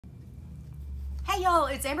Hey y'all,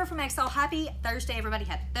 it's Amber from XL. Happy Thursday, everybody.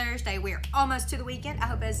 Happy Thursday. We're almost to the weekend. I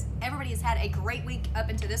hope everybody has had a great week up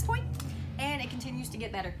until this point, and it continues to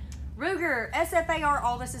get better. Ruger SFAR,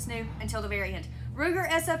 all this is new until the very end. Ruger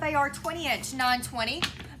SFAR 20-inch 920.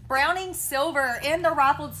 Browning Silver in the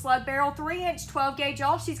rifled slug barrel, 3-inch 12 gauge,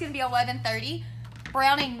 y'all. She's going to be $11.30.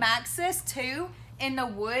 Browning Maxxis 2 in the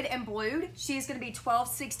wood and blued. She's going to be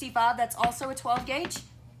 $12.65. That's also a 12 gauge.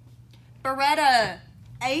 Beretta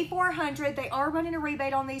A400. They are running a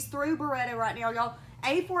rebate on these through Beretta right now, y'all.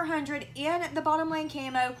 A400 in the bottom lane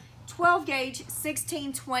camo, 12 gauge,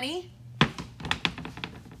 $16.20.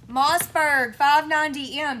 Mossberg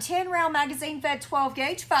 590M, 10 round magazine fed 12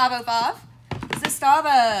 gauge, $505.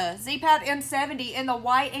 Zastava Z-Path M70 in the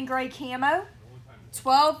white and gray camo,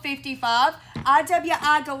 $12.55.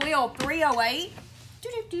 IWI Galil 308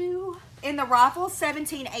 in the rifle,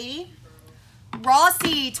 $17.80.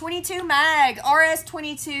 Rossi 22 mag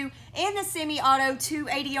RS22 in the semi-auto,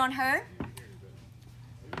 $280 on her.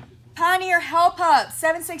 Pioneer Hell Pup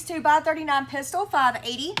 7.62 by 39 pistol,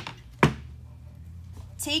 $580.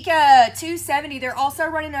 Tika 270. They're also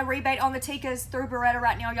running a rebate on the Tikas through Beretta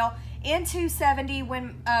right now, y'all. In 270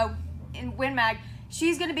 in Win Mag.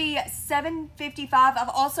 She's going to be $7.55. I've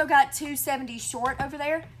also got 270 short over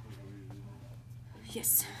there.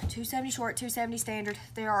 Yes, 270 short, 270 standard.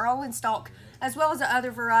 They are all in stock, as well as a other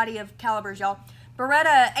variety of calibers, y'all.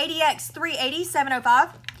 Beretta ADX 380,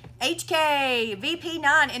 $705. HK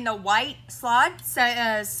VP9 in the white slide,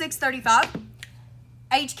 $635.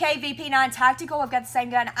 HK VP9 Tactical. I've got the same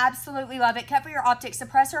gun. Absolutely love it. Cut for your optics.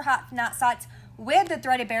 Suppressor hot night sights with the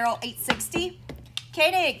threaded barrel, $860.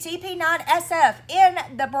 Koenig TP9 SF in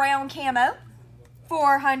the brown camo,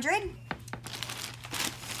 $400.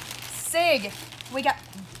 SIG. We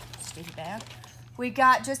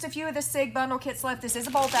got just a few of the SIG bundle kits left. This is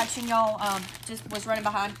a bolt action, y'all. Just was running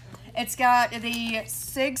behind. It's got the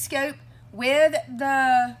SIG scope with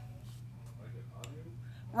the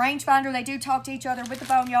rangefinder. They do talk to each other with the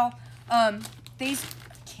bone, y'all. These,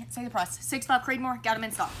 can't say the price. 6.5 Creedmoor, got them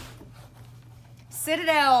in stock.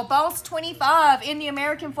 Citadel Boss 25 in the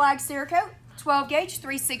American flag Cerakote, 12 gauge,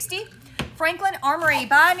 $360. Franklin Armory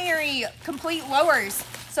Binary Complete Lowers.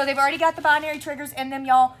 So they've already got the binary triggers in them,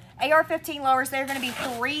 y'all. AR-15 lowers, they're going to be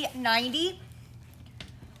 $390.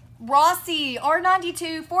 Rossi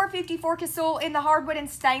R92 454 Casull in the hardwood and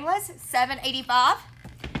stainless, $785.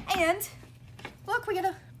 And look, we got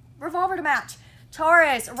a revolver to match.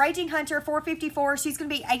 Taurus Raging Hunter 454, she's going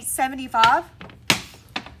to be $875.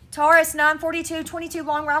 Taurus 942 22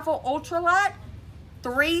 long rifle ultralight,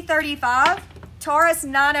 $335. Taurus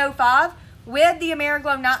 905 with the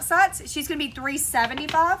Ameriglow night sights, she's going to be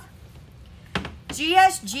 $375.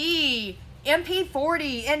 GSG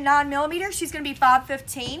MP40 in 9mm, she's going to be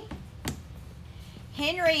 $515.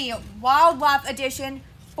 Henry Wildlife Edition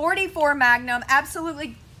 44 Magnum,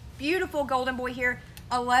 absolutely beautiful golden boy here,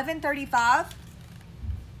 $1135.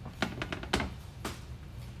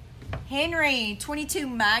 Henry 22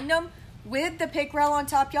 Magnum with the pick rail on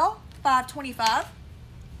top, y'all, $525.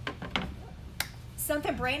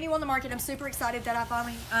 Something brand new on the market. I'm super excited that I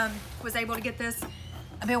finally was able to get this.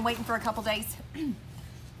 I've been waiting for a couple days.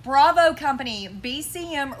 Bravo Company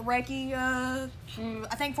BCM Recce,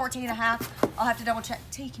 I think 14.5. I'll have to double check.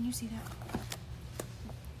 T, can you see that?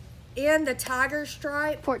 In the Tiger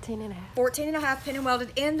Stripe. 14.5. 14.5 pin and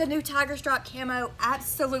welded in the new Tiger Stripe camo.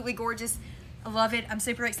 Absolutely gorgeous. I love it. I'm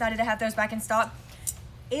super excited to have those back in stock.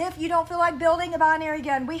 If you don't feel like building a binary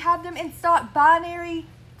gun, we have them in stock. Binary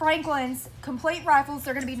Franklin's complete rifles.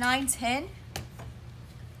 They're going to be $910.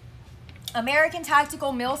 American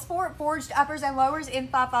Tactical Millsport forged uppers and lowers in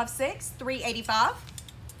 5.56, $385.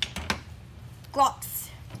 Glocks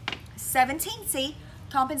 17C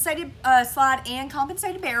compensated slide and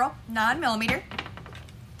compensated barrel, 9mm.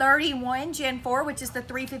 31 Gen 4, which is the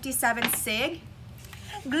 357 SIG.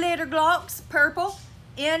 Glitter Glocks purple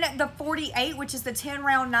in the 48, which is the 10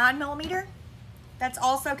 round 9mm. That's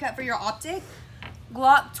also cut for your optic.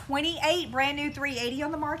 Glock 28, brand new, $380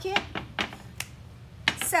 on the market.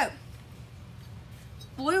 So,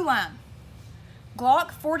 Blue Line.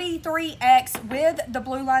 Glock 43X with the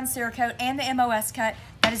Blue Line Cerakote and the MOS cut.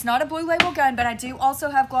 That is not a Blue Label gun, but I do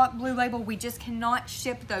also have Glock Blue Label. We just cannot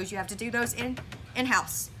ship those. You have to do those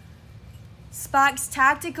in-house. Spikes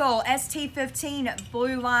Tactical ST15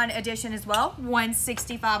 Blue Line Edition as well,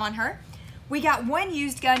 $165 on her. We got one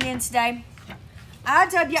used gun in today.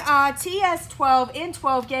 IWI TS12 in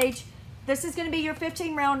 12 gauge. This is going to be your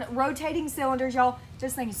 15 round rotating cylinders, y'all.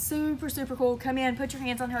 This thing is super, super cool. Come in, put your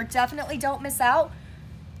hands on her. Definitely don't miss out.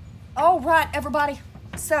 All right, everybody.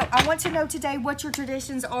 So I want to know today what your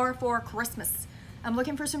traditions are for Christmas. I'm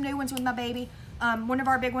looking for some new ones with my baby. One of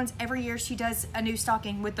our big ones, every year she does a new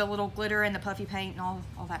stocking with the little glitter and the puffy paint and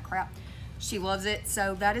all that crap. She loves it,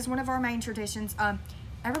 so that is one of our main traditions.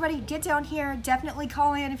 Everybody get down here, definitely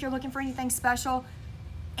call in if you're looking for anything special.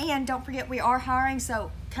 And don't forget, we are hiring,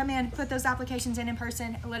 so come in, put those applications in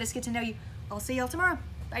person, and let us get to know you. I'll see y'all tomorrow.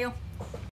 Bye, y'all.